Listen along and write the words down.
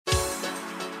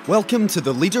Welcome to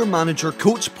the Leader Manager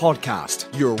Coach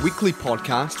Podcast, your weekly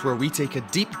podcast where we take a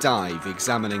deep dive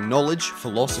examining knowledge,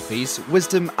 philosophies,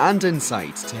 wisdom and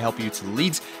insight to help you to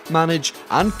lead, manage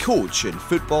and coach in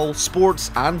football,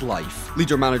 sports and life.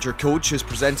 Leader Manager Coach is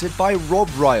presented by Rob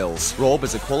Riles. Rob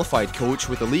is a qualified coach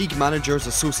with a League Managers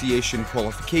Association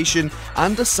qualification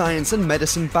and a science and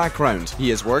medicine background.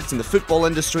 He has worked in the football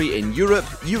industry in Europe,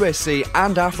 USA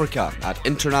and Africa at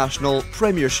international,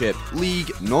 Premiership,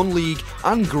 League, non-league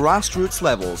and grassroots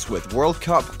levels with World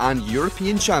Cup and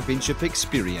European Championship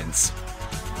experience.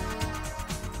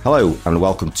 Hello and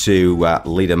welcome to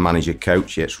Leader Manager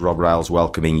Coach. It's Rob Riles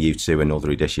welcoming you to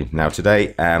another edition. Now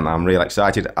today I'm really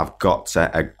excited. I've got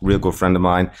a real good friend of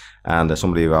mine and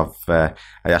somebody who I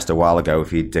asked a while ago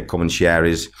if he'd come and share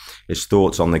his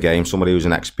thoughts on the game. Somebody who's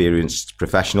an experienced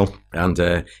professional and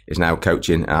is now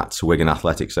coaching at Wigan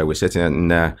Athletics. So we're sitting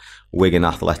in Wigan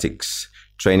Athletics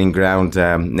training ground.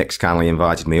 Nick's kindly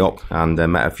invited me up and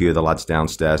met a few of the lads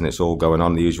downstairs, and it's all going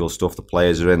on, the usual stuff. The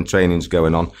players are in, training's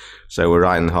going on, so we're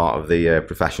right in the heart of the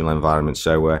professional environment.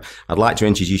 So I'd like to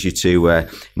introduce you to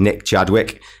Nick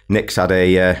Chadwick. Nick's had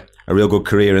a real good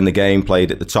career in the game,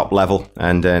 played at the top level,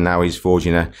 and now he's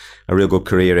forging a real good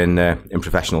career in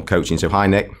professional coaching. So hi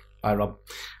Nick. Hi Rob.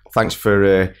 Thanks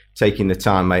for taking the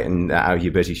time, mate, and out of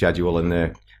your busy schedule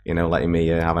and letting me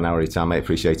have an hour of your time, mate.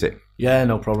 Appreciate it. Yeah,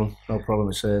 no problem.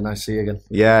 It's nice to see you again.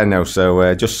 Yeah, no.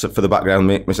 So just for the background,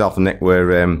 myself and Nick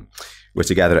were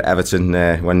together at Everton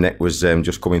when Nick was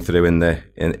just coming through in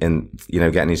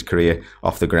getting his career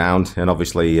off the ground, and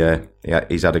obviously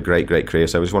he's had a great career.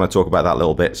 So I just want to talk about that a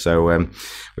little bit. So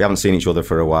we haven't seen each other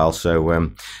for a while.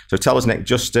 So tell us, Nick,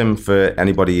 just for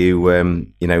anybody who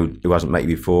who hasn't met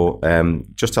you before,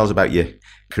 just tell us about your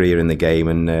career in the game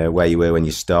and where you were when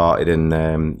you started, and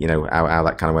how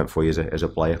that kind of went for you as a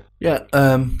player. Yeah,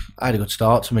 I had a good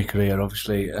start to my career.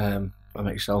 Obviously, I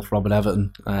myself, Rob at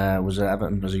Everton, was at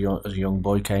Everton as a young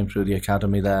boy. Came through the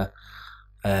academy there,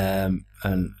 and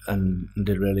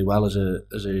did really well as a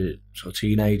sort of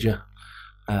teenager.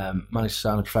 Managed to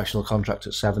sign a professional contract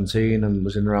at 17 and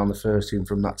was in around the first team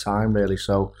from that time, really.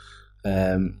 So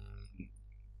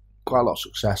quite a lot of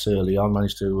success early on.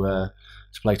 Managed to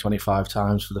play 25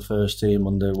 times for the first team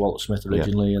under Walter Smith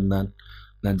originally, and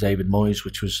then David Moyes,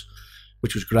 which was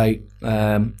great.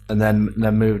 And then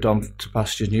moved on to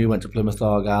pastures new. Went to Plymouth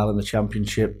Argyle in the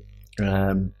Championship.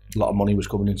 A lot of money was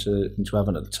coming into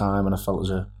Everton at the time, and I felt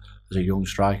as a young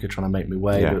striker trying to make my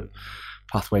way, but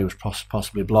pathway was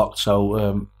possibly blocked.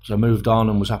 So I moved on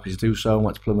and was happy to do so.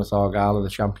 Went to Plymouth Argyle in the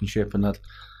Championship and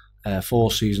had 4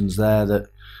 seasons there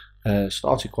that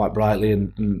started quite brightly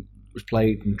and was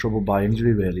plagued and troubled by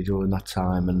injury really during that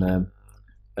time, and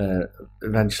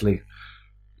eventually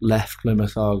left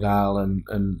Plymouth Argyle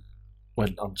and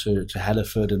went on to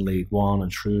Hereford in League One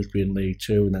and Shrewsbury in League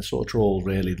Two, and then sort of trawled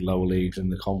really the lower leagues in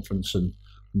the conference and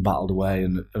battled away,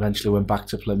 and eventually went back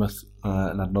to Plymouth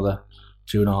and had another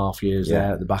 2.5 years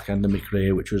there at the back end of my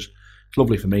career, which was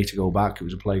lovely for me to go back. It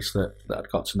was a place that I'd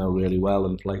got to know really well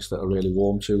and a place that I really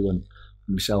warmed to, and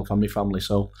myself and my family.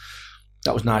 So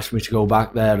that was nice for me to go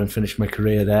back there and finish my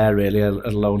career there. Really, I had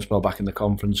a loan spell back in the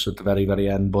conference at the very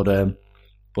end, but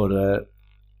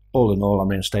all in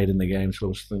all, I stayed in the game till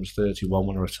I was 31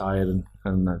 when I retired,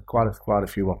 and quite a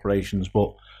few operations.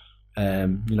 But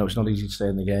it's not easy to stay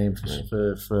in the game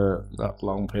for that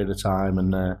long period of time,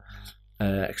 and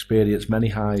experience many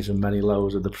highs and many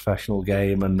lows of the professional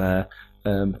game, and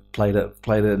played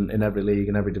in every league,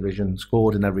 in every division,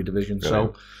 scored in every division.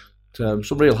 Brilliant. So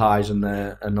some real highs in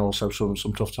there, and also some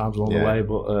tough times along the way.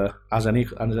 But as any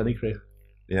career.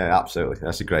 Yeah, absolutely.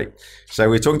 That's great. So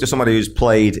we're talking to somebody who's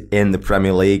played in the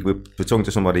Premier League. We're talking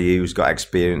to somebody who's got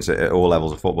experience at all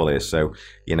levels of football here. So,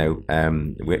 we're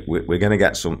going to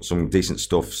get some decent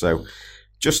stuff. So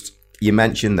just, you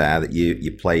mentioned there that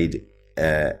you played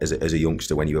as a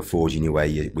youngster when you were forging your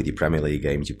way with your Premier League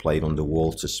games. You played under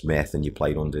Walter Smith and you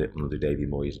played under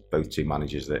David Moyes, both two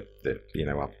managers that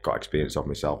I've got experience of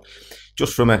myself.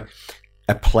 Just from a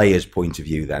player's point of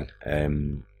view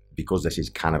then, because this is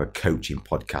kind of a coaching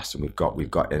podcast and we've got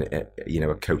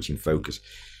a coaching focus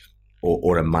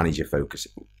or a manager focus,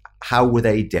 how were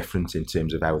they different in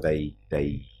terms of how they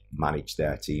manage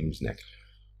their teams, Nick?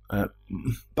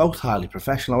 Both highly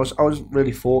professional. I was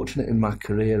really fortunate in my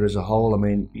career as a whole.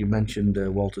 You mentioned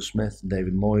Walter Smith and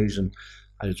David Moyes, and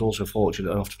I was also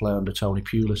fortunate enough to play under Tony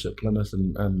Pulis at Plymouth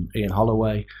and Ian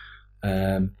Holloway.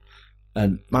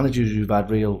 And managers who've had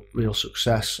real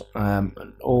success, and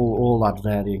all had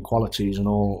varying qualities, and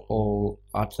all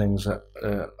had things that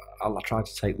I tried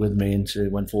to take with me into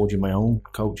when forging my own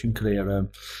coaching career.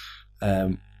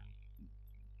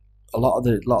 a lot of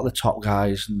the top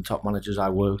guys and top managers I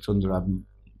worked under had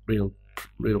real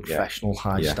professional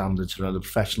high standards. You know, the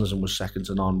professionalism was second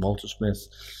to none. Walter Smith,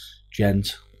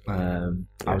 Gent. I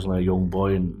was a young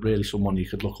boy and really someone you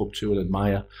could look up to and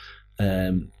admire.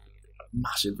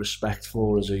 Massive respect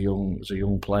for as a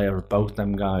young player of both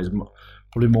them guys.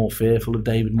 Probably more fearful of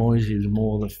David Moyes. He was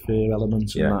more the fear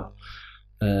element and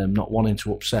that. Not wanting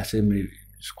to upset him.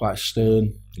 He's quite a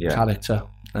stern character.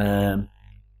 But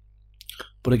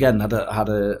again, had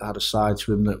a side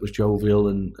to him that was jovial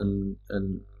and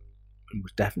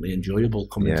was definitely enjoyable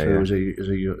coming through as a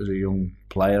young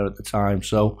player at the time.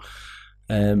 So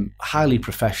highly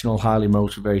professional, highly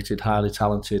motivated, highly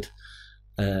talented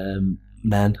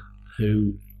men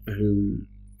who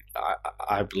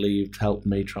I believed helped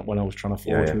me when I was trying to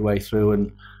forge my way through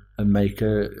and make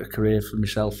a career for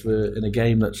myself in a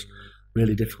game that's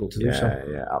really difficult to do so.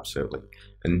 Yeah, absolutely.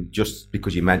 And just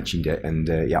because you mentioned it, and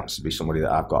he happens to be somebody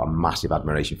that I've got a massive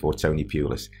admiration for, Tony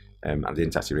Pulis. I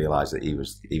didn't actually realise that he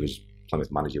was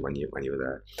Plymouth manager when you were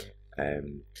there.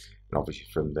 And obviously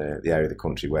from the area of the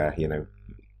country where, you know,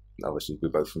 obviously we're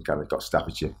both from kind of got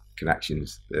Staffordshire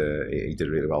connections. He did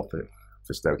really well for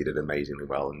Stoke. He did amazingly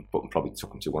well, but probably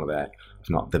took him to one of their, if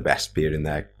not the best period in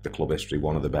the club history,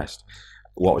 one of the best.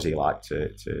 What was he like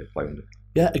to play under?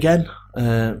 Yeah, again,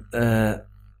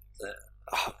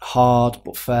 hard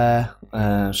but fair,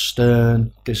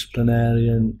 stern,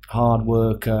 disciplinarian, hard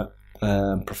worker,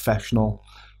 professional,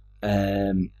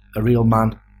 a real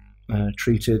man.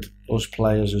 Treated us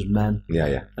players as men,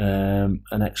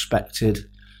 and expected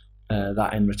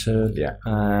that in return.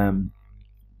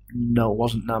 No, it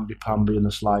wasn't namby-pamby in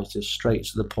the slightest. Straight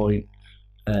to the point.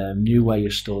 Knew where you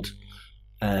stood.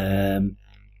 You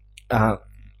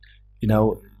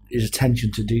know, his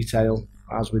attention to detail,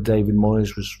 as with David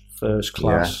Moyes, was first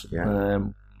class.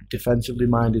 Defensively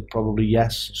minded, probably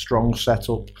yes. Strong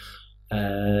setup.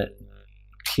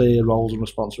 Clear roles and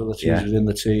responsibilities within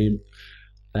the team.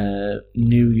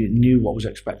 Knew what was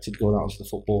expected going out onto the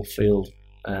football field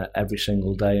every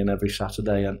single day and every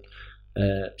Saturday, and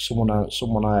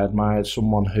someone I admired,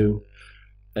 someone who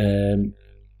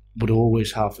would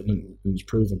always have, and it's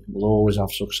proven, will always have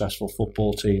successful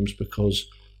football teams because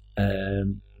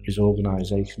his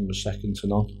organisation was second to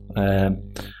none.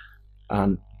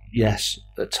 And yes,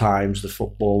 at times the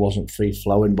football wasn't free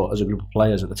flowing, but as a group of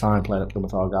players at the time playing at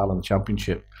Plymouth Argyle in the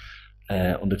Championship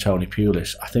under Tony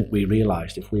Pulis, I think we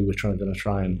realised if we were going to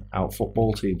try and out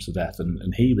football teams to death,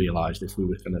 and he realised if we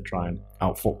were going to try and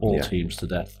out football teams to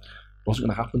death, it wasn't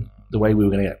going to happen. The way we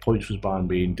were going to get points was by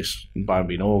being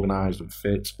organised and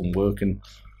fit and working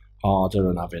harder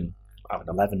and having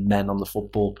 11 men on the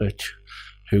football pitch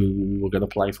who were going to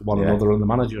play for one another and the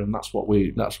manager, and that's what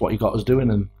he got us doing,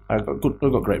 and I've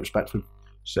got great respect for him.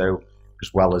 So,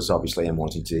 as well as obviously him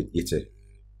wanting you to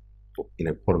put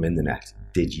him in the net,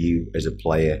 did you as a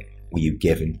player, were you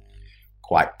given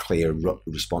quite clear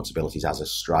responsibilities as a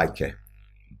striker,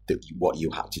 that what you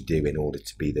had to do in order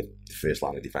to be the first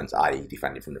line of defence, i.e.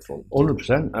 defending from the front?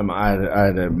 100%. I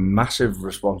had a massive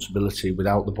responsibility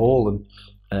without the ball,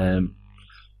 and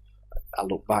I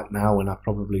look back now and I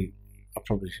probably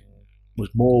was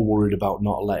more worried about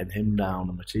not letting him down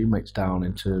and my teammates down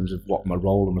in terms of what my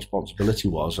role and responsibility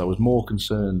was. I was more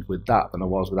concerned with that than I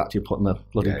was with actually putting the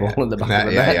bloody ball in the back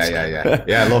of the net.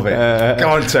 Yeah, I love it. Go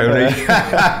on, Tony.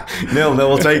 0-0,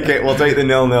 we'll take it. We'll take the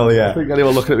 0-0, yeah. I think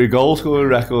anyone looking at my goal scoring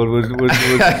record would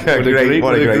agree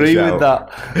with that.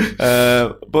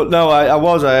 But no,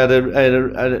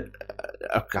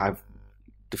 I've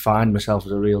defined myself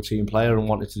as a real team player and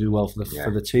wanted to do well for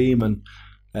the team, and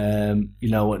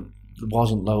there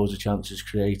wasn't loads of chances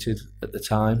created at the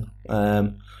time,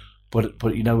 but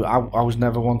I was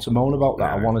never one to moan about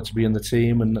that. I wanted to be in the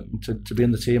team, and to be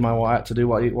in the team I had to do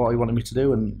what he wanted me to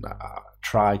do, and I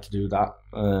tried to do that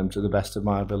to the best of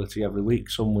my ability every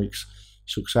week, some weeks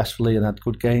successfully and had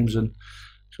good games, and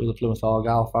sure the Plymouth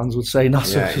Argyle fans would say not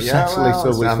so successfully.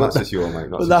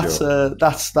 That's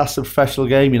a professional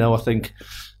game, I think.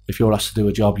 If you're asked to do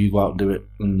a job, you go out and do it,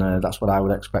 and that's what I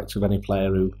would expect of any player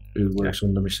who works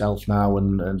under myself now,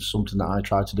 and something that I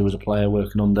try to do as a player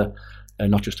working under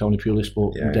not just Tony Pulis,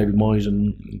 but David Moyes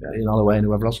and Ian Holloway and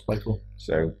whoever else I play for.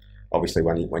 So obviously,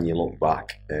 when you look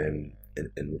back and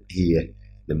hear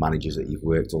the managers that you've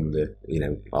worked under,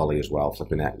 Ollie as well,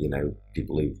 flipping at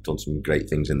people who've done some great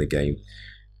things in the game.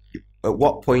 At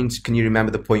what point can you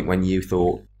remember the point when you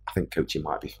thought, I think coaching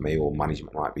might be for me, or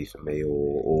management might be for me,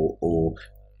 or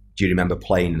do you remember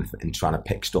playing and trying to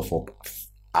pick stuff up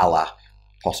a la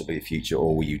possibly the future,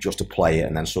 or were you just a player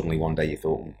and then suddenly one day you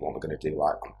thought, what am I going to do,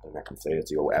 like I'm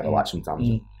 30 or whatever, like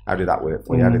sometimes. How did that work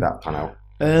for you? How did that pan out?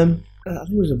 I think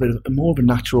it was a bit more of a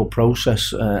natural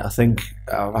process. I think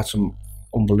I've had some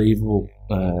unbelievable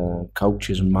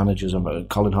coaches and managers.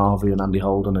 Colin Harvey and Andy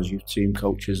Holden as youth team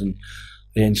coaches, and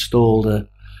they installed a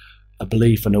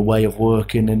belief and a way of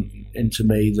working into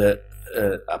me that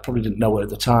I probably didn't know it at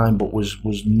the time, but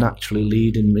was naturally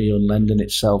leading me and lending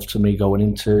itself to me going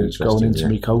into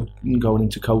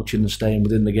coaching and staying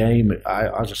within the game.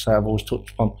 As I say, I've always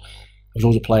touched upon. I was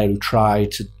always a player who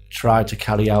tried to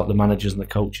carry out the managers and the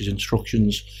coaches'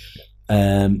 instructions,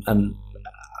 and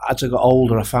as I got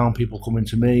older, I found people coming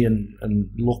to me and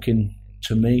looking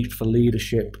to me for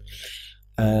leadership,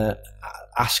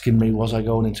 asking me, was I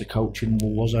going into coaching?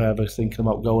 Was I ever thinking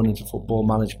about going into football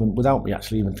management without me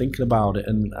actually even thinking about it?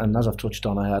 And as I've touched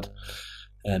on, I had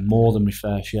more than my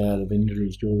fair share of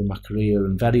injuries during my career,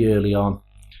 and very early on,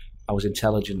 I was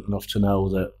intelligent enough to know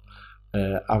that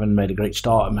having made a great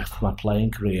start in my playing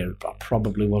career, I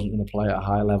probably wasn't going to play at a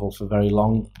high level for very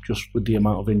long, just with the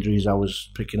amount of injuries I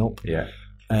was picking up. Yeah.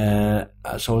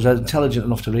 So I was intelligent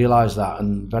enough to realise that,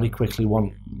 and very quickly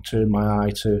turned my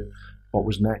eye to what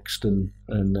was next. And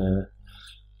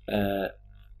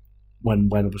when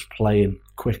I was playing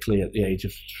quickly at the age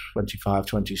of 25,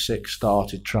 26,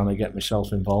 started trying to get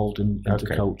myself involved into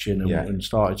coaching, and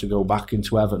started to go back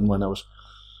into Everton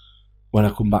when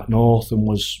I come back north, and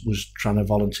was trying to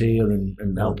volunteer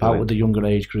and help out with the younger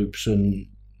age groups, and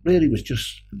really was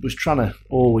trying to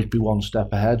always be one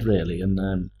step ahead, really. And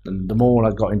the more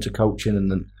I got into coaching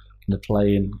and the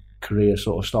playing career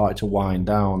sort of started to wind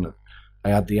down, I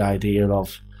had the idea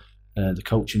of the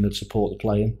coaching would support the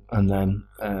playing, and then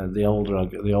the older I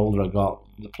got,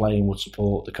 the playing would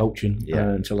support the coaching,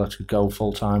 until I could go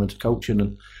full time into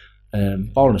coaching.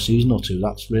 And barring a season or two,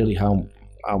 that's really how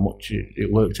much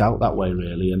it worked out that way,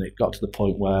 really. And it got to the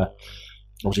point where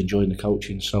I was enjoying the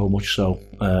coaching so much so,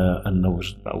 and I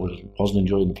wasn't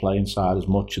enjoying the playing side as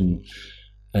much, and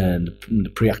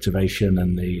the pre-activation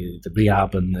and the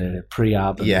rehab and the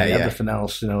pre-ab and everything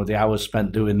else. The hours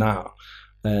spent doing that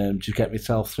to get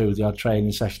myself through the odd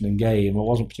training session and game, I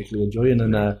wasn't particularly enjoying.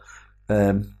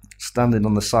 And standing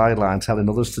on the sideline telling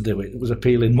others to do it was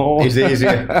appealing more. Is it?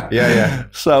 Yeah.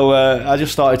 So I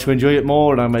just started to enjoy it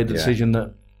more, and I made the decision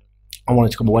that I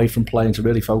wanted to come away from playing to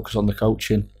really focus on the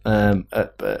coaching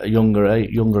at a younger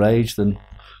age than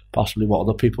possibly what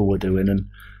other people were doing. And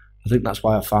I think that's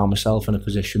why I found myself in a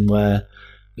position where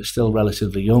it's still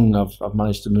relatively young. I've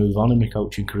managed to move on in my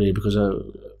coaching career, because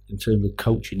in terms of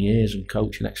coaching years and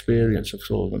coaching experience, I've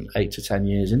sort of 8 to 10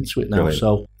 years into it now. Brilliant.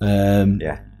 So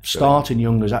starting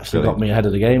young has actually got me ahead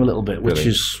of the game a little bit, which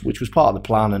was part of the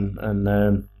plan. And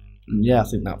I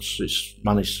think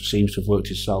seems to have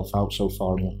worked itself out so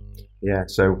far. Yeah,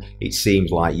 so it seems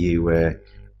like you were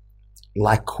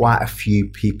like quite a few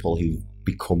people who've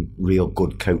become real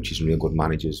good coaches and real good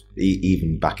managers,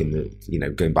 even back in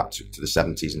going back to the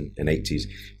 70s and 80s,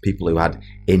 people who had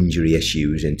injury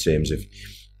issues in terms of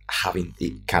having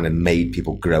it kind of made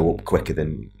people grow up quicker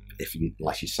than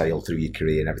unless you sail through your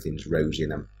career and everything's rosy,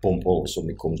 and then bump, all of a sudden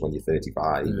it comes when you're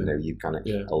 35. You kind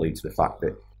of allude to the fact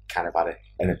that kind of had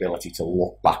an ability to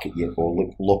look back at you,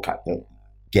 or look at the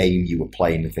game you were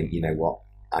playing and think, you know what,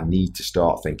 I need to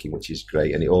start thinking, which is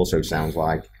great. And it also sounds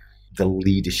like the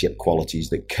leadership qualities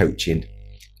that coaching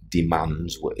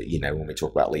demands. When we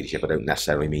talk about leadership, I don't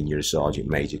necessarily mean you're a sergeant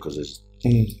major, because there's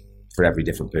for every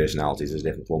different personalities there's a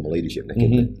different form of leadership.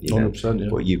 100%,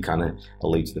 But you kind of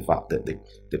allude to the fact that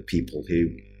the people who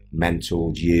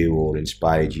mentored you or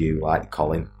inspired you, like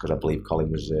Colin, because I believe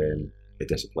Colin was a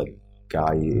disciplined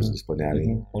guy, he is a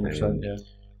disciplinarian. 100%, yeah.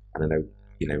 And I know,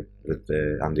 with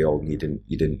Andy Holden,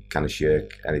 you didn't kind of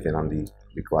shirk anything. Andy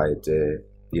required, didn't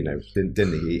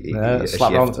he?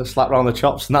 Slap round the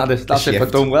chops, and that's if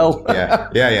I've done well.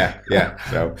 Yeah.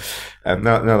 So,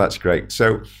 no, that's great.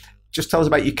 So, just tell us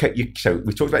about so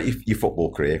we talked about your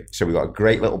football career. So we got a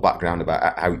great little background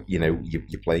about how your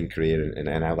playing career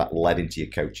and how that led into your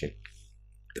coaching.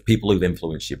 The people who've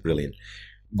influenced you, brilliant.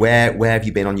 Where have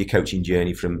you been on your coaching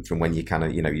journey from when you kind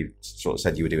of, you sort of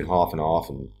said you were doing half and half,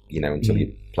 and, until your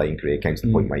playing career came to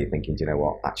the point where you're thinking, do you know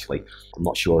what, actually, I'm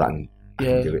not sure I can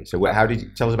do it. So how did you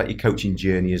tell us about your coaching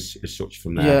journey as such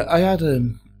from there? Yeah,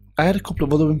 I had a couple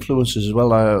of other influences as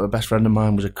well. A best friend of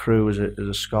mine was a crew as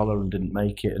a scholar and didn't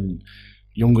make it, and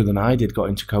younger than I did, got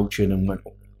into coaching and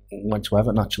went to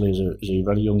Everton actually as a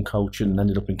very young coach, and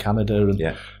ended up in Canada. And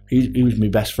he was my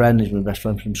best friend. He's my best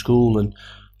friend from school, and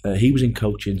he was in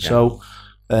coaching. So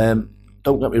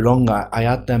don't get me wrong, I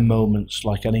had them moments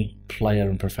like any player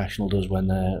and professional does when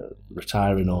they're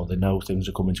retiring or they know things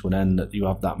are coming to an end, that you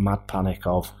have that mad panic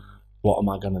of, what am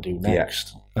I going to do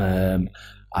next?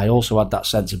 I also had that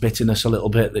sense of bitterness a little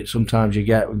bit that sometimes you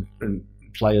get, and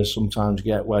players sometimes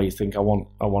get, where you think I want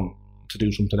to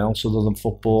do something else other than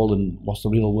football, and what's the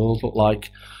real world look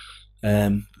like.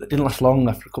 It didn't last long.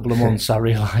 After a couple of months, I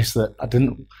realised that I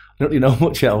didn't really know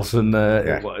much else, and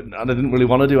I didn't really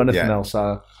want to do anything else.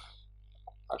 I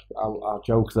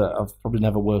joke that I've probably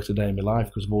never worked a day in my life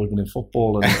because I've always been in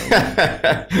football, and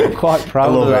I'm quite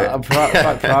proud of that. I'm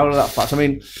quite proud of that fact. I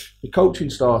mean, the coaching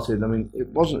started. I mean,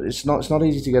 it's not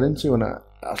easy to get into, and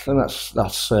I think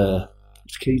that's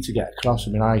key to get across.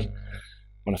 I mean,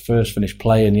 when I first finished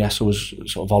playing, yes, I was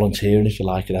sort of volunteering, if you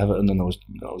like, at Everton, and I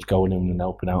was going in and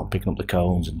helping out, picking up the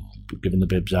cones and giving the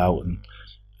bibs out, and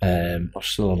I was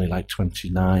still only like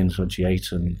 29,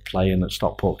 28 and playing at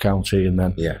Stockport County, and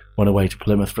then went away to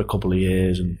Plymouth for a couple of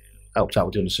years and helped out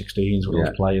with the under-16s when I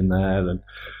was playing there,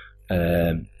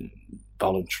 and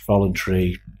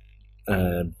voluntary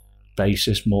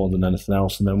basis more than anything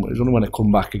else. And then it was only when I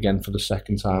come back again for the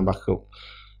second time back up,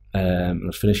 I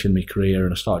was finishing my career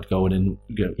and I started going into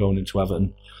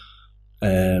Everton.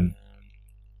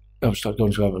 I started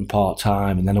going to Everton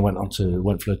part-time, and then I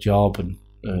went for a job and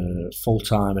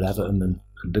full-time at Everton and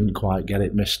didn't quite get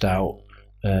it, missed out,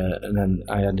 and then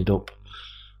I ended up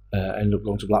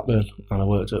going to Blackburn, and I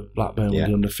worked at Blackburn with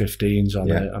the under-15s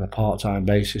on a part-time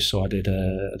basis. So I did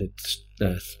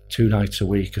 2 nights a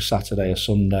week, a Saturday, a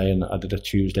Sunday, and I did a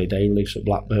Tuesday day release at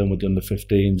Blackburn with the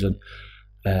under-15s, and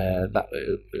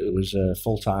it was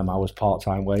full-time hours,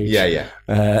 part-time wage.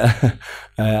 And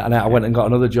I went and got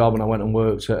another job, and I went and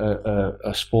worked at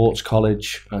a sports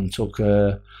college and took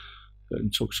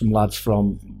some lads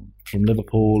from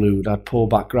Liverpool who had poor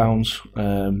backgrounds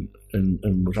and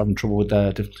was having trouble with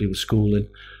their difficulty with schooling,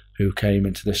 who came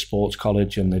into this sports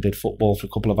college, and they did football for a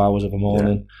couple of hours of a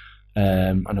morning,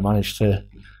 and I managed to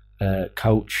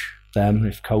coach them,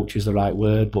 if coach is the right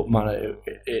word, but man,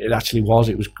 it actually was.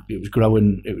 It was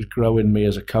growing me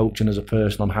as a coach and as a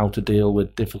person on how to deal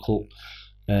with difficult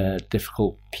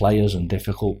players and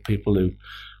difficult people who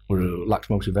lacked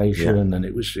motivation, and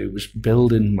it was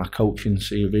building my coaching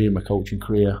CV and my coaching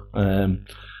career.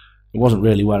 It wasn't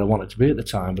really where I wanted to be at the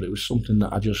time, but it was something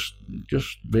that I just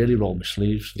really rolled my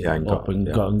sleeves up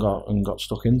and got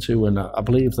stuck into, and I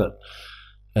believe that.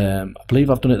 I believe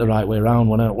I've done it the right way around.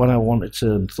 When I wanted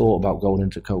to and thought about going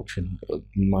into coaching,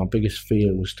 my biggest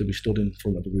fear was to be stood in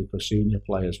front of a group of senior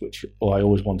players, which I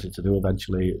always wanted to do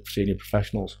eventually, senior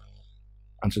professionals,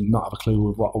 and to not have a clue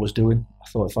of what I was doing. I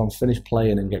thought if I'm finished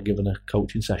playing and get given a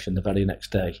coaching session the very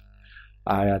next day,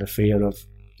 I had a fear of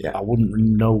I wouldn't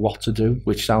know what to do,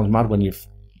 which sounds mad when you've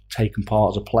taken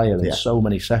part as a player in so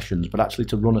many sessions, but actually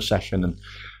to run a session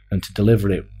and to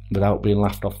deliver it without being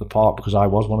laughed off the park, because I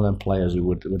was one of them players who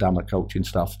would have my coaching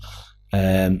stuff.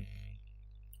 I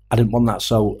didn't want that,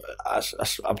 so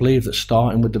I believe that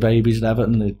starting with the babies at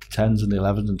Everton, the 10s and the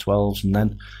 11s and 12s, and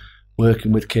then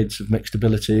working with kids of mixed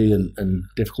ability and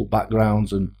difficult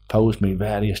backgrounds, and posed me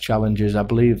various challenges. I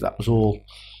believe that was all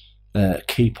a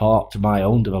key part to my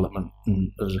own development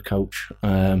as a coach.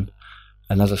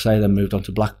 And as I say, then moved on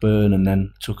to Blackburn, and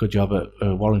then took a job at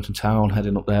Warrington Town,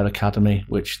 heading up their academy,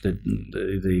 which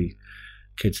the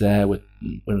kids there were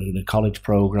in a college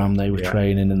program. They were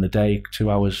training in the day, 2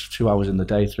 hours in the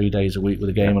day, 3 days a week with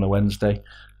a game on a Wednesday.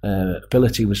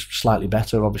 Ability was slightly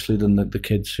better, obviously, than the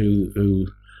kids who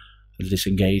the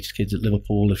disengaged kids at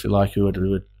Liverpool, if you like, who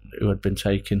had been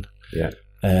taken.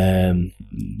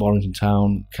 Warrington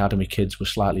Town academy kids were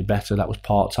slightly better. That was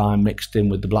part-time mixed in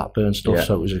with the Blackburn stuff,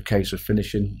 so it was a case of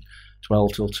finishing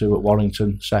 12 till 2 at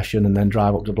Warrington session and then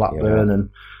drive up to Blackburn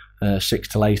and 6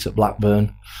 till 8 at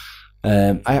Blackburn.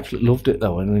 I absolutely loved it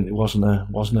though. I mean, it wasn't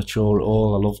a chore at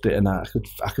all. I loved it, and I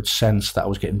could sense that I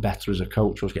was getting better as a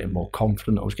coach. I was getting more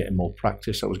confident. I was getting more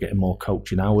practice. I was getting more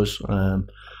coaching hours,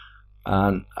 and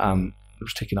I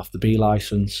was ticking off the B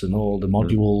license and all the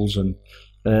modules, and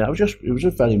it was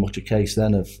just very much a case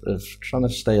then of trying to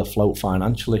stay afloat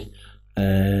financially,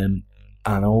 and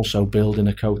also building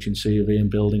a coaching CV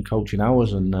and building coaching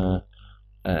hours. And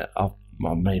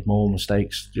I've made more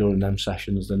mistakes during them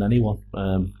sessions than anyone,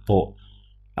 but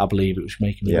I believe it was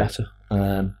making me better.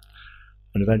 And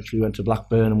eventually went to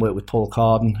Blackburn and worked with Paul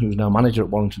Carden, who's now manager at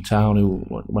Warrington Town, who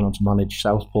went on to manage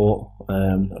Southport.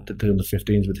 I did the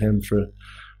under-15s with him for a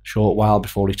short while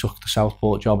before he took the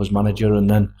Southport job as manager, and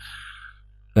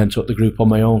then took the group on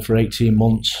my own for 18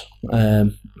 months,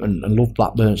 and loved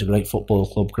Blackburn. It's a great football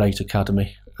club, great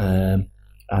academy, and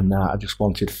I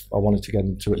wanted to get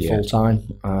into it full time.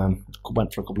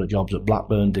 Went for a couple of jobs at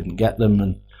Blackburn, didn't get them,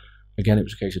 and again it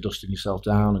was a case of dusting yourself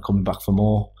down and coming back for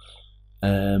more.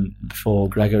 Before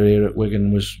Gregor here at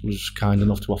Wigan was kind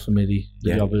enough to offer me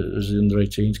the job as the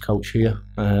under-18s coach here,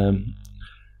 and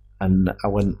I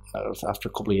went after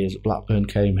a couple of years at Blackburn,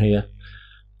 came here.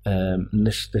 And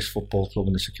this football club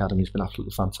and this academy has been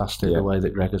absolutely fantastic. Yeah. The way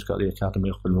that Greg has got the academy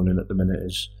up and running at the minute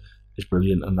is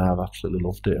brilliant, and I've absolutely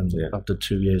loved it. And I've done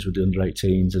 2 years with the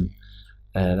under-18s, and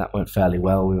that went fairly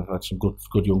well. We've had some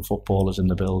good young footballers in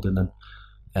the building,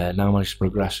 and now managed to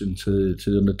progress into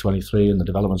the under-23 and the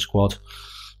development squad,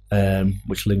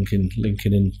 which linking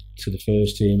into the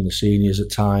first team and the seniors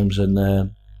at times. And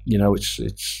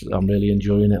it's I'm really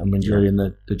enjoying it. I'm enjoying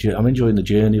I'm enjoying the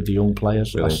journey of the young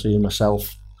players. Really? I see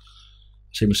myself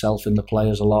in the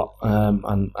players a lot,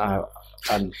 and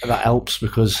that helps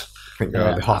because.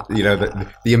 The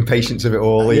impatience of it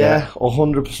all.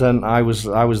 100%. I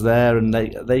was there, and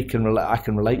they can relate. I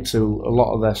can relate to a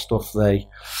lot of their stuff. They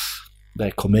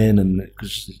come in, and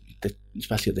because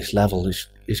especially at this level,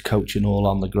 is coaching all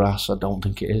on the grass. I don't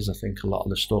think it is. I think a lot of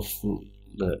the stuff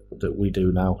that we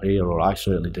do now here, or I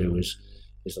certainly do, is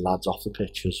the lads off the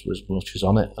pitch as much as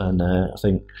on it. And I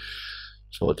think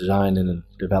sort of designing and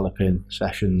developing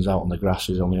sessions out on the grass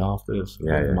is only half of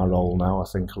my role now. I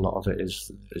think a lot of it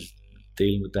is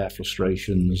dealing with their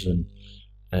frustrations and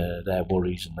their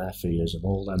worries and their fears and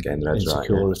all them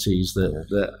insecurities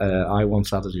that I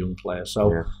once had as a young player.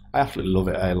 So I absolutely love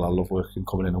it. I love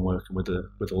coming in and working with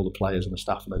all the players and the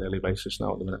staff on a daily basis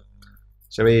now at the minute.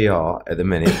 So here you are at the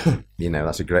minute.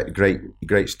 That's a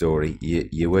great story.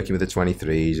 You're working with the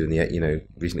 23s and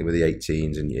recently with the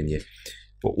 18s, and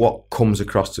but what comes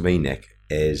across to me, Nick,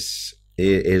 is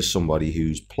somebody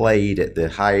who's played at the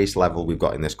highest level we've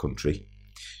got in this country,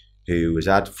 who has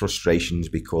had frustrations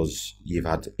because you've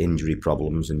had injury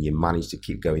problems and you managed to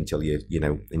keep going till you're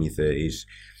in your 30s,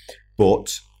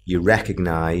 but you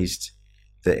recognised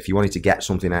that if you wanted to get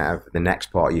something out of the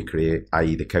next part of your career,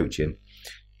 i.e. the coaching,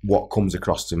 what comes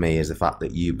across to me is the fact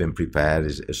that you've been prepared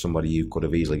as somebody who could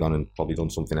have easily gone and probably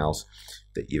done something else,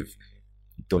 that you've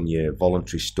done your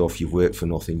voluntary stuff, you've worked for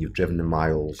nothing, you've driven the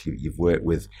miles, you've worked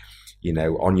with,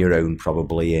 on your own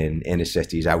probably in inner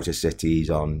cities, outer cities,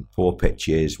 on poor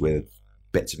pitches with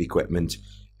bits of equipment,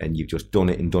 and you've just done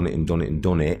it and done it and done it and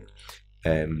done it.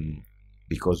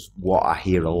 Because what I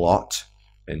hear a lot,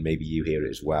 and maybe you hear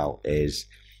it as well, is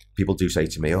people do say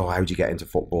to me, "Oh, how do you get into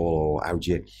football?" Or how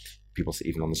do you? People say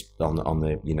even on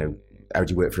the how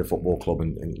do you work for a football club?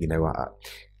 And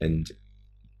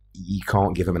you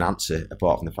can't give them an answer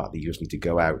apart from the fact that you just need to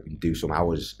go out and do some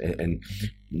hours and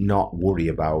not worry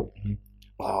about,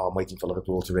 I'm waiting for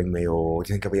Liverpool to ring me, or do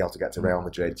you think I'll be able to get to Real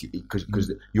Madrid?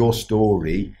 Because your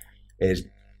story is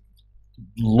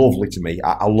lovely to me.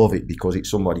 I love it because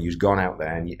it's somebody who's gone out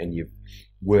there and you've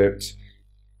worked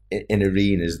in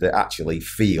arenas that actually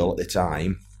feel at the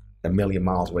time a million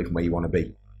miles away from where you want to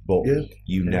be. But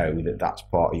know that that's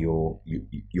part of your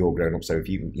growing up. So if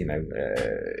you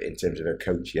in terms of a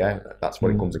coach, that's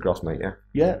what it comes across, mate.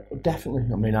 Yeah, definitely.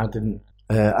 I mean, I didn't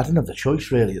have the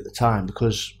choice really at the time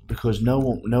because no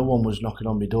one was knocking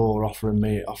on my door offering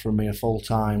me a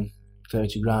full-time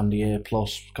 30 grand a year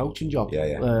plus coaching job.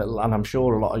 And I'm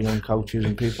sure a lot of young coaches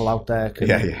and people out there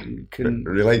can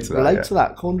relate to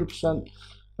that 100%.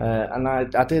 And I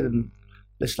did. And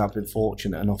listen, I've been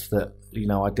fortunate enough that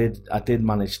I did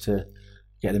manage to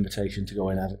get an invitation to go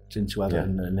into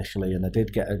Everton initially, and I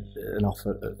did get an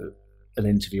offer, an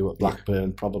interview at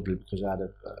Blackburn, probably because I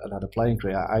had a playing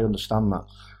career. I understand that,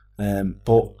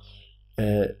 but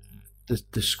the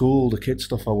school, the kids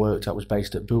stuff I worked at was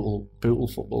based at Bootle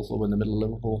Football Club in the middle of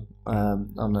Liverpool,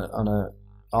 on a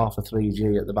Arthur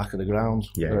 3G at the back of the grounds.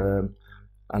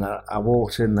 And I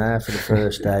walked in there for the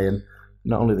first day, and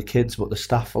not only the kids but the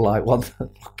staff were like, "What the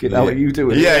fucking hell are you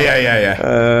doing?"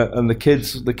 And the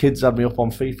kids had me up on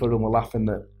FIFA and were laughing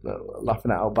at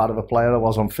how bad of a player I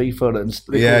was on FIFA, and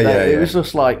it was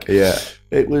just like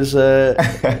it was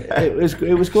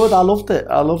good. I loved it.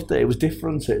 It was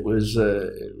different. It was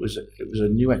a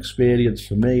new experience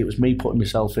for me. It was me putting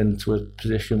myself into a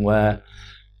position where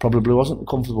probably wasn't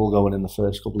comfortable going in the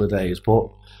first couple of days,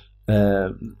 but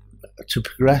to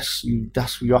progress, you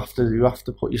have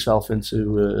to put yourself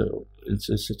into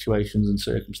situations and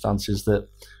circumstances that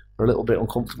are a little bit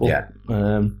uncomfortable.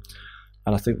 And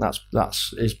I think that's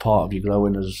part of you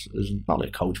growing as not only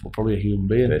a coach but probably a human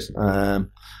being.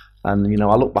 And I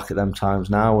look back at them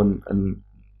times now, and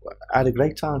I had a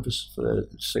great time for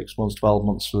 6 months, 12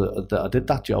 months that I did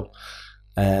that job.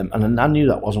 And I knew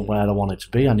that wasn't where I wanted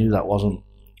to be. I knew that wasn't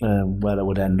where I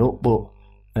would end up, but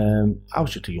I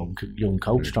was just a young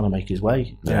coach trying to make his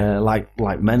way, like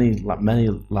many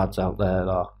lads out there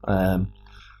are.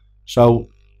 So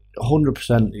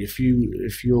 100%, if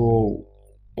you're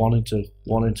wanting to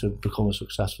become a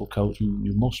successful coach,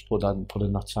 you must put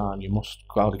in that time. You must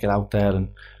get out there and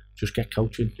just get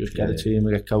coaching, get a team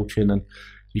and get coaching, and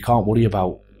you can't worry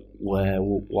about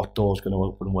what door's going to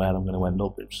open and where I'm going to end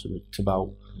up. It's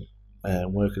about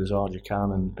working as hard as you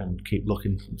can and keep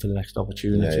looking for the next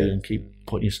opportunity and keep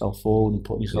putting yourself forward and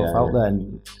putting yourself out there.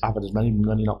 And I've had as many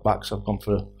knockbacks. I've gone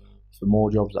for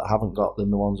more jobs that I haven't got than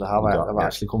the ones I have. I've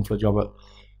actually come for a job at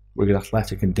Wigan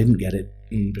Athletic and didn't get it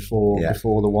before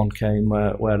the one came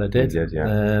where I did.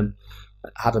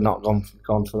 Had I not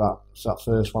gone for that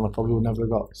first one, I probably would never have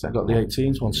got the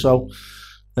 18s one. So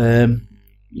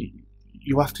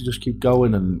you have to just keep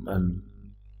going, and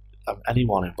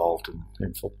anyone involved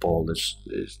in football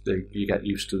you get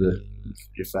used to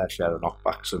your fair share of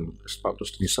knockbacks, and it's about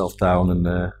dusting yourself down and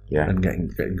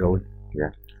getting going.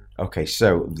 Yeah. Okay,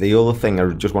 so the other thing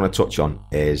I just want to touch on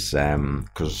is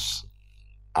because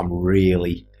I'm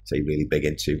really big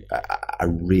into. I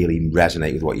really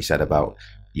resonate with what you said about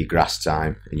your grass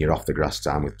time and your off the grass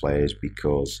time with players,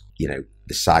 because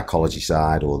the psychology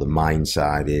side or the mind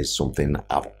side is something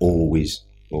I've always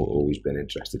been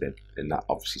interested in, and that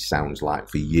obviously sounds like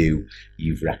for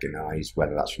you've recognised,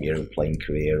 whether that's from your own playing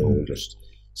career or just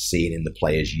seeing in the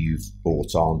players you've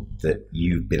brought on, that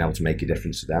you've been able to make a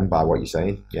difference to them by what you're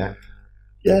saying. I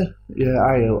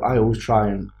always try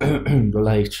and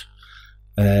relate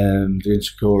the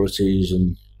insecurities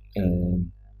and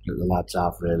that the lads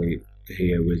have really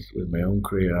here with my own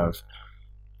career.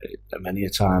 Many a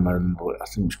time I remember, I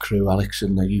think it was Crewe Alex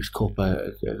in the Youth Cup,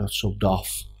 I got subbed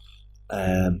off.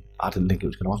 I didn't think it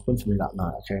was going to happen for me that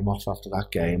night. I came off after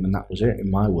that game, and that was it in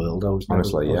my world. I was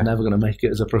never going to make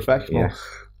it as a professional.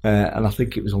 And I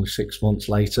think it was only 6 months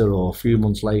later or a few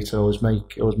months later I was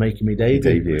making my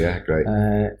debut. Great.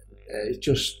 It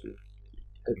just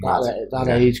that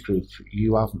age group,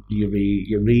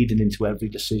 you're reading into every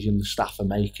decision the staff are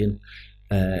making,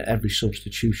 every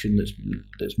substitution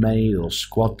that's made or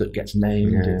squad that gets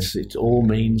named. It all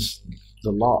means a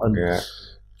lot,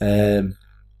 and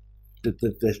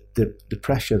the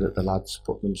pressure that the lads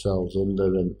put themselves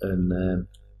under, and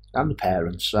the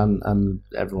parents and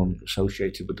everyone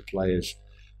associated with the players,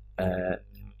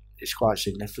 it's quite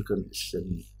significant,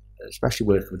 and especially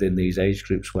working within these age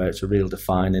groups where it's a real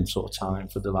defining sort of time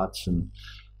for the lads, and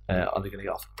are they going to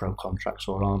get offered pro contracts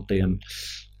or aren't they? And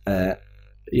I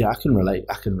can relate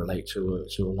to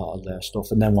a lot of their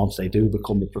stuff, and then once they do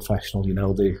become a professional,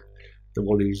 the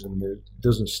worries and it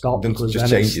doesn't stop, because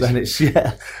then it's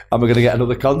am I going to get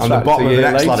another contract? On the bottom of the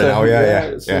next ladder now,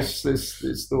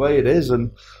 it's the way it is,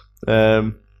 and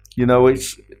I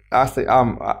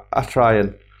try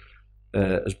and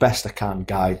as best I can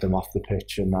guide them off the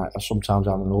pitch, and sometimes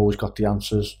I haven't always got the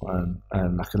answers, and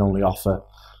I can only offer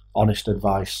honest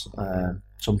advice.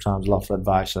 Sometimes I'll offer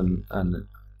advice and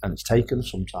it's taken.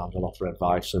 Sometimes I'll offer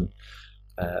advice and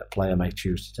a player may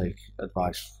choose to take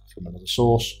advice from another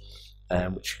source,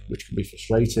 which can be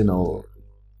frustrating or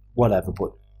whatever.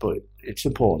 But it's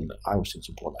important. I always think it's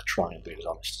important to try and be as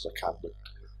honest as I can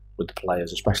with the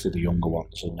players, especially the younger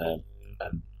ones, and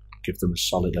give them as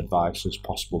solid advice as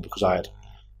possible, because I had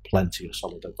plenty of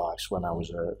solid advice when I was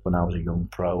a young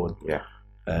pro,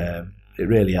 and it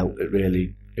really helped.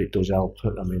 It does help.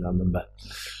 I mean, I remember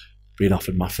being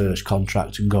offered my first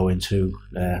contract and going to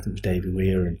I think it was Davy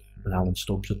Weir and Alan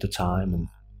Stubbs at the time,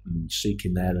 and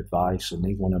seeking their advice. And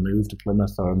even when I moved to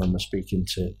Plymouth, I remember speaking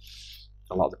to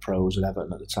a lot of the pros at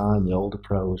Everton at the time, the older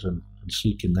pros, and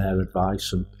seeking their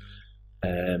advice. And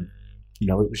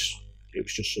it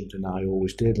was just something I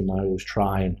always did, and I always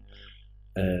try and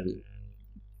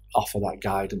offer that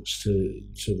guidance to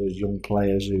the young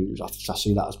players. Who I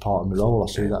see that as part of my role.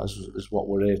 I see that as what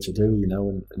we're here to do,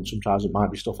 and sometimes it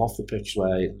might be stuff off the pitch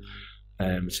where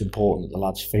it's important that the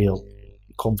lads feel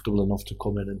comfortable enough to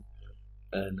come in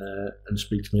and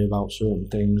speak to me about certain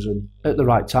things, and at the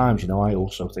right times. I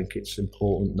also think it's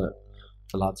important that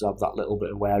the lads have that little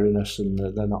bit of wariness, and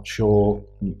they're not sure.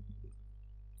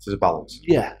 There's a balance.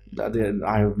 Yeah,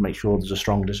 I make sure there's a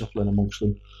strong discipline amongst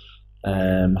them.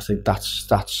 I think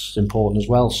that's important as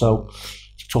well. So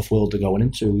it's a tough world to go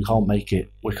into. We can't make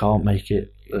it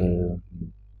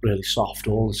really soft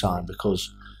all the time,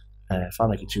 because if I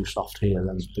make it too soft here,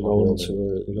 then they're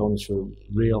going into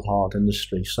a real hard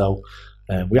industry. So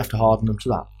we have to harden them to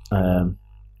that,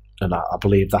 and I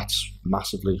believe that's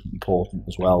massively important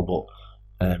as well. But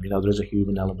there is a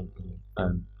human element,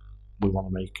 and I want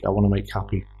to make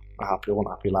happy. I want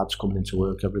happy lads coming into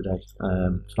work every day.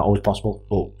 It's not always possible,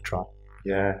 but try.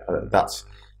 Yeah, that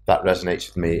resonates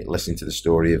with me. Listening to the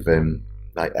story of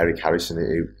like Eric Harrison,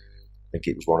 who I think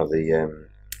it was one of the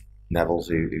Nevilles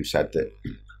who said that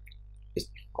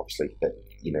obviously that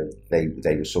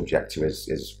they were subject to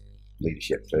his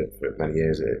leadership for many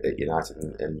years at United,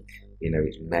 and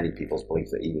it's many people's belief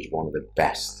that he was one of the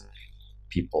best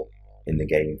people in the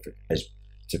game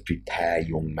to prepare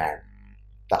young men.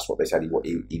 That's what they said.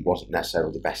 He wasn't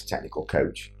necessarily the best technical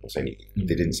coach. I'm saying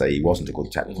they didn't say he wasn't a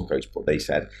good technical coach, but they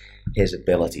said his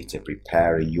ability to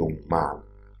prepare a young man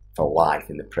for life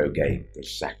in the pro game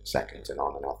was second to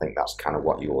none. And I think that's kind of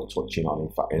what you're touching on,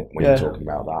 in fact, when you're talking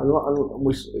about that.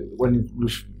 When we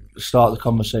started the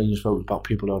conversation, you spoke about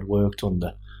people who I'd worked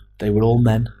under. They were all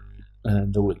men,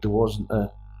 and there wasn't a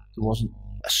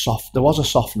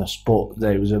softness, but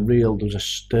there was a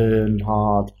stern,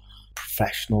 hard,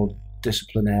 professional,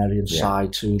 disciplinarian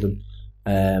side to them,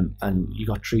 and you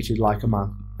got treated like a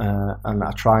man. And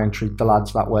I try and treat the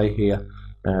lads that way here.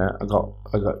 I got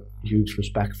huge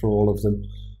respect for all of them,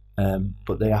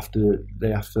 but they have to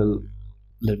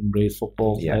live and breathe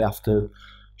football. They have to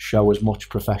show as much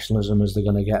professionalism as they're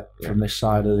going to get from this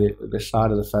side of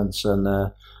the fence,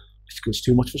 and it's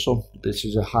too much for some. This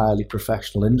is a highly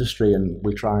professional industry, and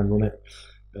we try and run it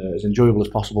as enjoyable as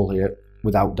possible here,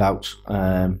 without doubt.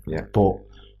 But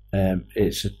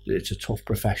it's a tough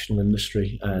professional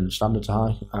industry, and standards are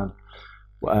high, and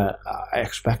I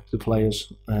expect the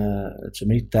players to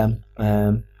meet them.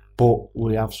 But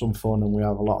we have some fun, and we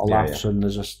have a lot of laughs, and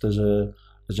there's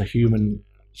a human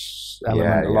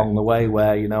element along the way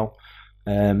where, you know,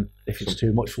 if it's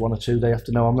too much for one or two, they have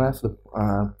to know I'm there for them.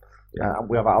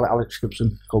 We have Alex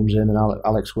Gibson comes in, and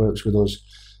Alex works with us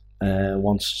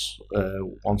once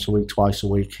a week, twice a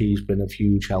week. He's been of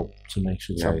huge help to me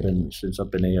since I've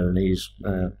been here, and he's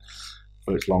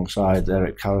worked alongside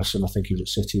Eric Carrison. I think he was at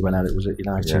City when Eric was at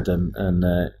United,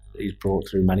 and he's brought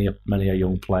through many a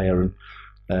young player, and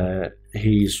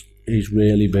he's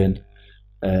really been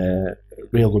a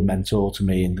real good mentor to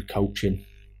me in the coaching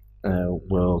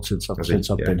world since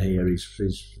I've been here. He's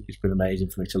been amazing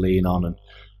for me to lean on,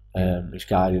 and he's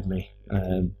guided me,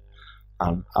 and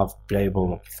I've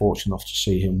been fortunate enough to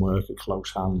see him work at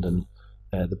close hand, and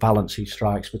the balance he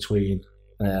strikes between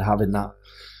having that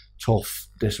tough,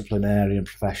 disciplinarian,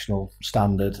 professional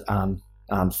standard and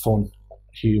fun,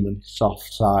 human,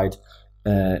 soft side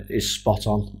is spot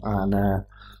on, and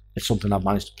it's something I've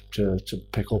managed to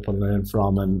pick up and learn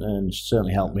from, and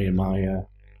certainly helped me in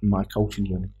my coaching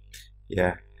journey.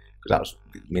 Yeah, because that was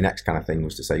my next kind of thing,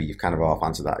 was to say, you've kind of half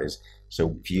answered that, is,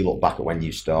 so if you look back at when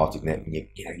you started, Nick, and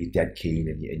you're dead keen,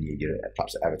 and you're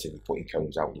perhaps at Everton, you're putting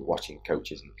cones out, and you're watching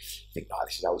coaches, and you think,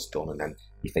 this is how it's done, and then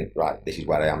you think, right, this is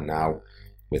where I am now,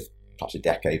 with perhaps a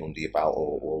decade under your belt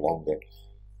or longer.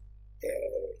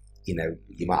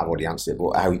 You might have already answered it,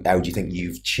 but how do you think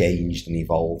you've changed and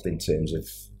evolved in terms of,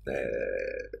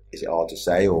 is it hard to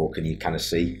say, or can you kind of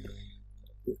see?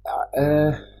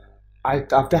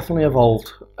 I've definitely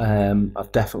evolved.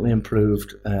 I've definitely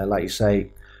improved. Like you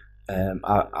say,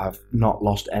 I've not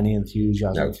lost any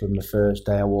enthusiasm from the first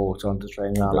day I walked onto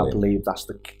training ground. I believe that's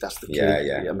the key.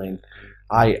 Yeah. I mean,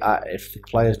 if the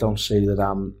players don't see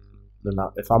that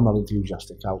if I'm not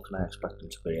enthusiastic, how can I expect them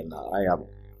to be? And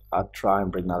I try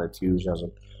and bring that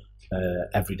enthusiasm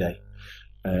every day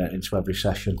into every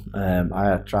session.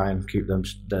 I try and keep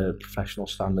the professional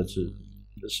standards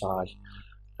as high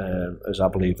as I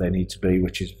believe they need to be,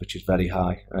 which is very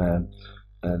high.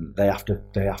 And they have to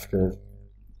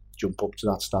jump up to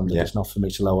that standard. It's not for me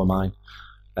to lower mine.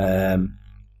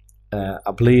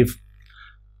 I believe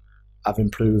I've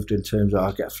improved in terms of,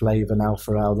 I get a flavour now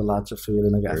for how the lads are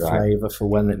feeling. I get a flavour for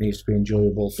when it needs to be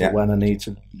enjoyable, for when I need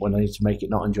to make it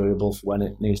not enjoyable, for when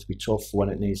it needs to be tough, for when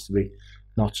it needs to be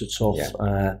not so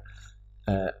tough.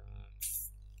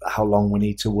 How long we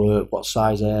need to work, what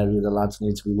size area the lads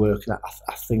need to be working at.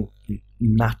 I think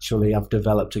naturally I've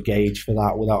developed a gauge for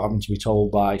that without having to be told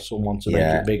by someone to make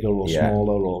it bigger or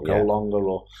smaller or go longer.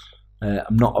 Or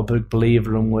I'm not a big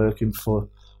believer in working for a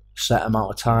set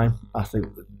amount of time. I think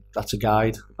that's a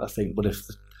guide. But if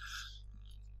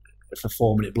the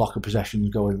 4-minute block of possession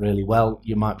is going really well,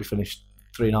 you might be finished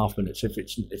 3.5 minutes. If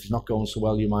it's not going so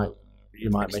well, you might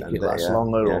make it last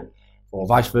longer, or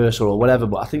vice versa, or whatever.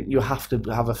 But I think you have to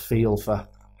have a feel for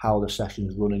how the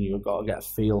session's running. You've got to get a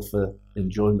feel for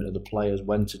enjoyment of the players,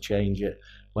 when to change it,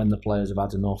 when the players have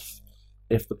had enough.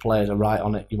 If the players are right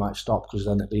on it, you might stop, because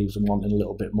then it leaves them wanting a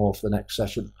little bit more for the next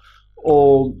session.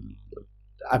 Or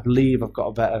I believe I've got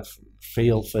a better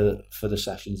feel for the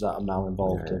sessions that I'm now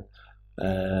involved in.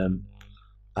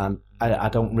 And I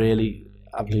believe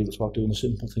it's about doing the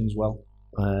simple things well.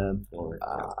 I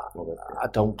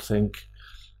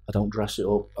don't dress it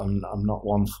up. I'm not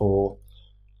one for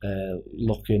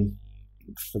looking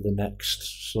for the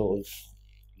next sort of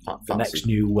the next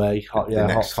new way, hot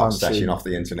session off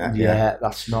the internet. Yeah,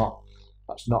 that's not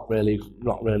really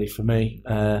for me.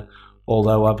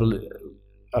 Although I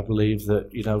believe that,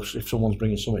 if someone's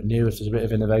bringing something new, if there's a bit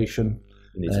of innovation,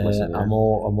 I'm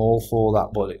all for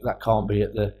that, but that can't be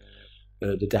at the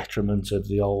detriment of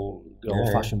the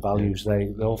old-fashioned values.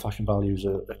 The old-fashioned values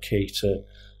are key to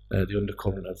the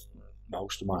undercurrent of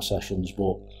most of my sessions,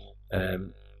 but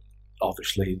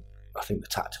obviously I think the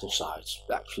tactical side's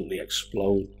absolutely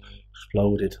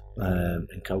exploded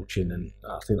in coaching, and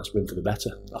I think that's been for the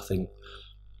better. I think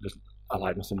I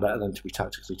like nothing better than to be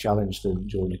tactically challenged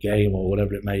during a game or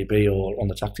whatever it may be, or on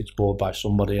the tactics board by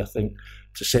somebody. I think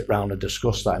to sit round and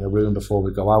discuss that in a room before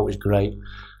we go out is great,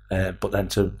 but then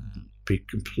to be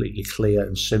completely clear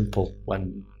and simple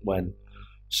when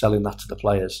selling that to the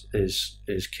players is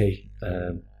key.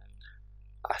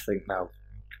 I think now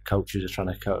coaches are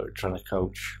trying to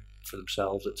coach for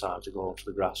themselves at times to go onto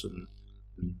the grass and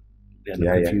they end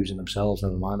up confusing themselves,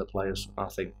 never mind the players. I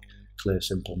think clear,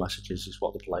 simple messages is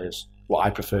what I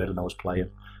preferred when I was playing.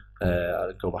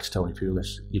 I'd go back to Tony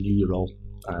Pulis. You knew your role.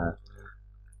 And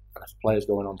if a player's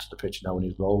going onto the pitch knowing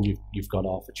his role, you've got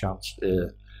half a chance.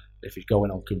 If he's going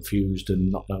on confused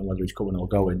and not knowing whether he's coming or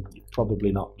going, you've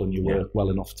probably not done your work well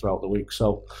enough throughout the week.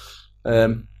 So,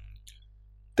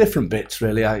 different bits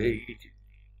really. I mean,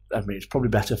 it's probably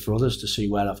better for others to see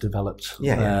where I've developed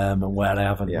and where I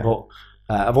haven't. Yeah. But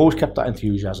I've always kept that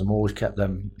enthusiasm, always kept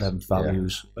them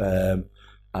values, and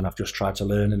I've just tried to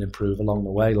learn and improve along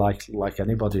the way. Like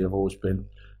anybody, I've always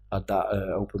had that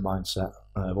open mindset.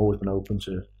 I've always been open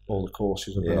to all the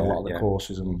courses. I've done a lot of the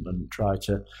courses and tried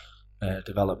to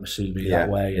develop my CV that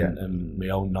way and my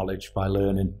own knowledge by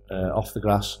learning off the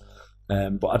grass.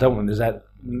 But I don't think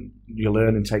your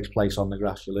learning takes place on the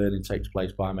grass. Your learning takes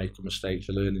place by making mistakes.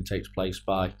 Your learning takes place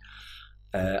by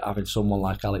having someone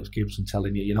like Alex Gibson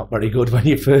telling you're not very good when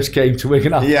you first came to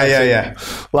Wigan. Like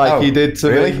he did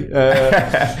to me.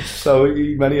 So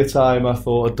many a time I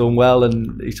thought I'd done well,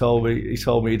 and he told me he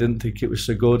didn't think it was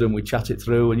so good, and we chat it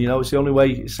through. And it's the only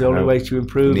way. It's the only way to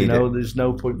improve. There's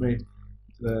no point me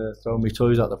throwing my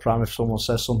toys at the pram if someone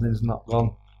says something's not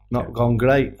gone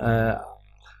great.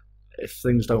 If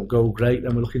things don't go great,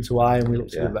 then we look into why and we look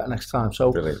to do better next time.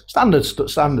 So standard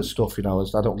stuff, I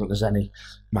don't think there's any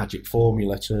magic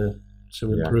formula to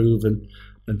improve and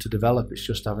to develop. It's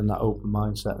just having that open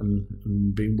mindset and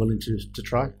being willing to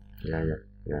try.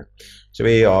 Yeah. So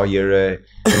here you are. You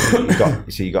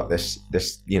got this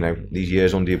these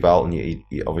years under your belt, and you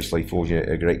obviously forged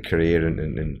a great career,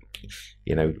 and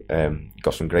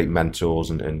got some great mentors,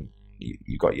 and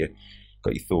you got your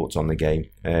thoughts on the game.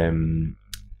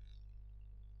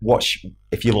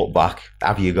 If you look back,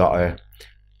 have you got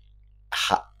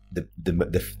the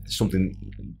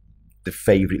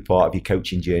favourite part of your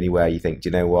coaching journey where you think, do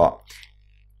you know what,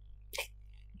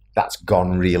 that's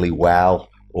gone really well?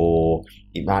 Or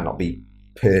it might not be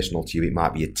personal to you, it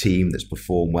might be a team that's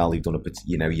performed well. You've done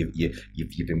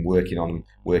you've been working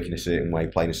a certain way,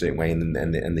 playing a certain way, and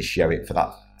they show it for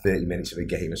that 30 minutes of a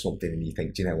game or something, and you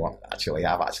think, do you know what, actually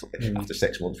after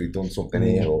 6 months we've done something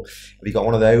here. Or have you got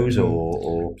one of those,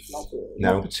 or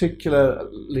no? Not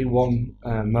particularly one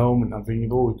moment. I mean,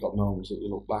 you've always got moments that you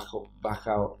look back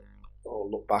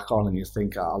on and you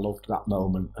think, I loved that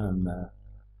moment,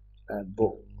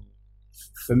 but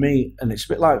for me, and it's a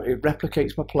bit like, it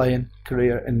replicates my playing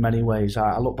career in many ways.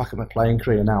 I look back at my playing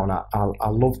career now, and I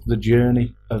loved the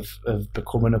journey of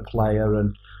becoming a player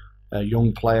and a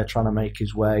young player trying to make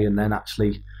his way, and then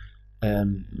actually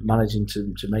managing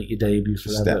to make your debut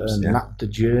for Everton. And the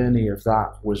journey of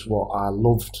that was what I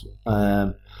loved,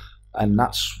 and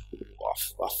that's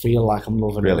what I feel like I'm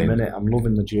loving at the minute. I'm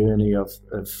loving the journey of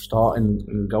starting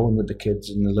and going with the kids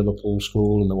in the Liverpool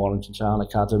school and the Warrington Town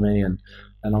Academy, and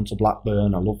on to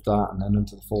Blackburn. I loved that, and then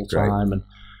into the full time, and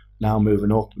now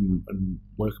moving up and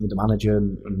working with the manager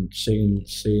and seeing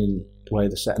the way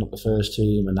they're setting up the first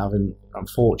team, and I'm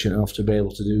fortunate enough to be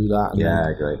able to do that. And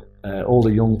great. All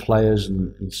the young players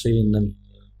and seeing them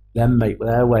make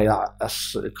their way.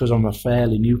 That's because I'm a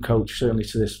fairly new coach, certainly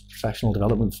to this professional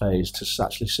development phase, to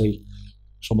actually see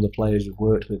some of the players you've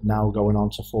worked with now going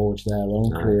on to forge their own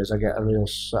careers. I get a real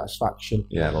satisfaction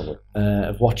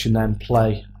of watching them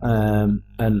play, and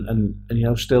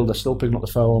they're still picking up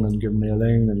the phone and giving me a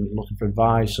ring and looking for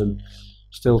advice, and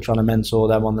still trying to mentor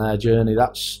them on their journey.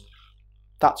 That's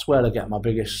where I get my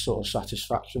biggest sort of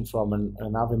satisfaction from, and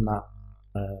having that.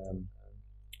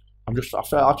 I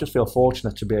just feel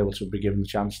fortunate to be able to be given the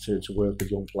chance to work with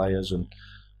young players and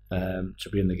to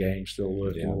be in the game, still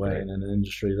working away in an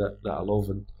industry that I love,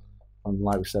 and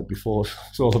like we said before,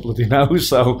 it's all the bloody knows.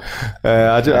 So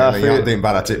I feel you're not doing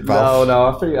bad at it, pal. No,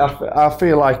 I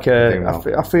feel like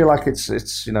it's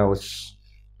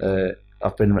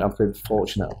I've been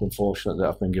fortunate. I've been fortunate that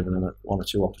I've been given one or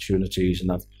two opportunities,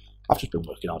 and I've just been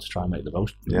working hard to try and make the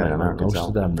most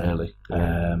of them, really.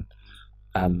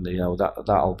 And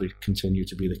that'll continue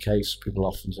to be the case. People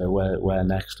often say, "Where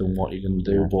next?" and "What are you going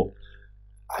to do?" But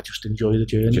I just enjoy the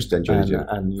journey. Just enjoy the journey.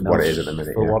 And what it is at the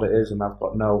minute. For what it is, and I've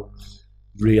got no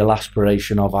real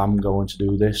aspiration of I'm going to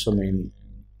do this. I mean,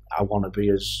 I want to be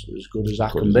as good as I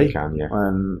can be,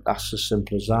 and that's as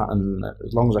simple as that. And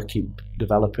as long as I keep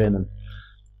developing, and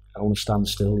I don't want to stand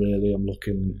still. Really, I'm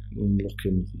looking.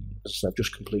 As I said, I've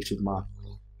just completed my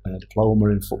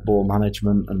diploma in football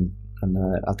management, and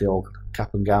had the old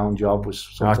cap and gown job. Was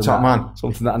something top man.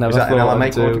 Something that I never thought I'd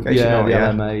LMA do. Yeah, the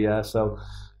LMA. Yeah, so.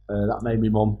 That made me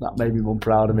mum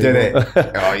proud of me. Did it?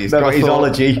 Oh, he's got his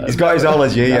ology. He's got his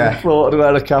ology. Yeah. I thought I'd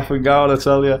wear a cap and gown, I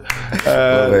tell you.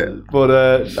 But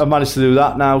I managed to do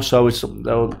that now. So it's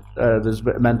there's a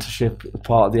bit of mentorship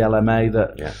part of the LMA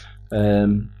that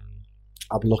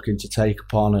I'm looking to take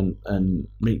upon and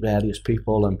meet various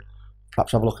people and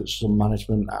perhaps have a look at some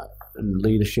management and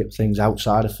leadership things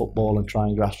outside of football and try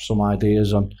and grasp some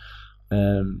ideas on.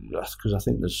 Because I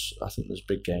think there's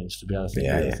big gains to be had.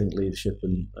 I think leadership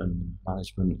and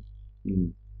management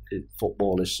in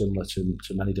football is similar to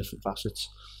many different facets.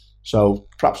 So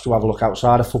perhaps to have a look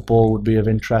outside of football would be of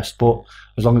interest, but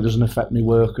as long as it doesn't affect me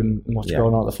work and what's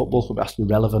going on at the football club, it has to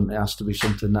be relevant. It has to be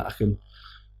something that I can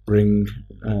bring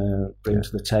to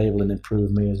the table and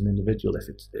improve me as an individual.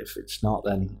 If it's not,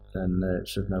 then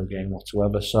it's of no gain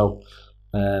whatsoever. So.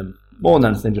 More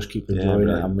than anything, just keep enjoying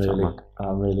it. I'm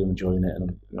really enjoying it, and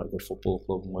I'm at a good football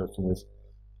club and working with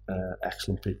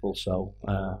excellent people. So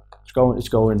it's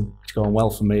going well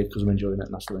for me because I'm enjoying it,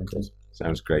 and that's the main thing.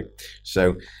 Sounds great.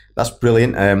 So that's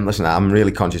brilliant. Listen, I'm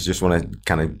really conscious. Just want to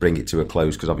kind of bring it to a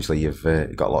close because obviously you've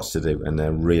got lots to do,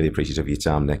 and really appreciative of your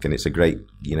time, Nick. And it's a great,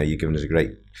 you've given us a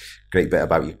great bit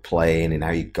about your playing and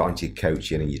how you got into your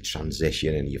coaching and your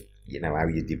transition and your. How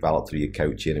you develop through your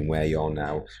coaching and where you're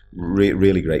now.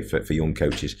 Really great for young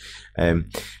coaches.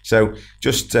 So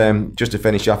just to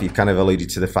finish off, you've kind of alluded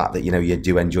to the fact that you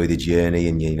do enjoy the journey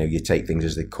and you take things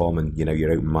as they come and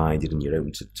you're open-minded and you're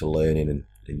open to learning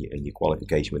and your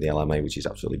qualification with the LMA, which is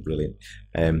absolutely brilliant.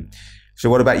 So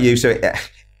what about you? So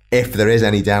if there is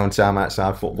any downtime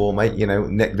outside football, mate,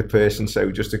 Nick the person.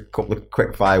 So just a couple of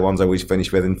quick fire ones I always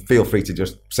finish with, and feel free to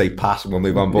just say pass and we'll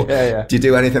move on. But do you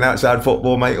do anything outside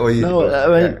football, mate? Or No, I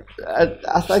mean,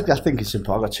 I think it's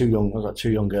important. I've got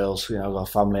two young girls. I've got a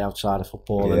family outside of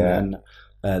football, and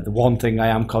the one thing I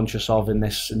am conscious of in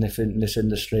this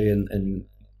industry, and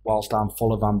whilst I'm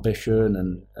full of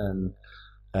ambition and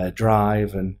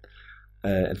drive and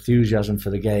enthusiasm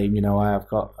for the game, I've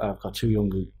got two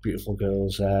young beautiful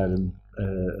girls there and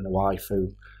a wife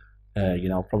who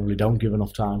probably don't give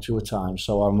enough time to at times.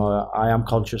 So I am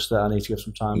conscious that I need to give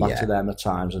some time back to them at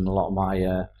times, and a lot of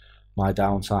my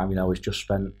downtime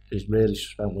is really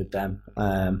spent with them.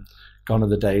 Gone are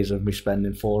the days of me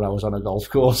spending 4 hours on a golf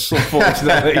course,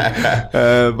 unfortunately.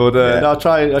 I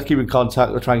try keep in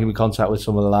contact. I try and keep in contact with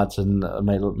some of the lads, and I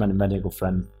made many a good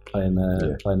friend playing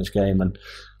this game, and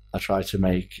I try to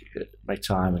make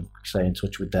time and stay in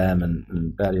touch with them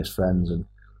and various friends and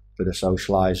a bit of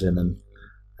socialising and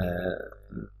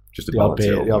just the odd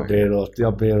beer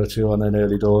or two on an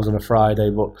early doors on a Friday,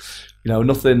 but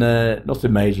nothing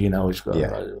major. It's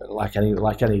got, like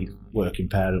any working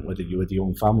parent with a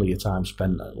young family, your time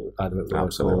spent either at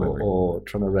work or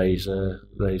trying to raise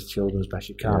children as best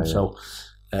you can. So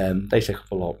they take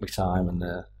up a lot of my time,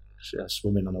 and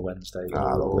swimming on a Wednesday is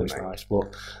always nice,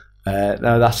 but.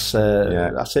 No, that's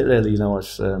it really.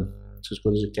 It's as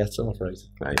good as it gets, I'm afraid.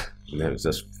 Right, it's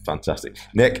just fantastic,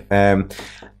 Nick.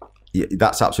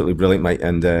 That's absolutely brilliant, mate.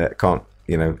 And can't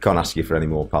ask you for any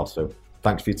more, pal. So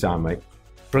thanks for your time, mate.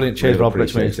 Brilliant. Cheers, really Rob.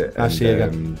 Appreciate it. Nice to see you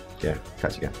again.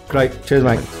 Catch you again. Great. Cheers,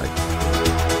 mate.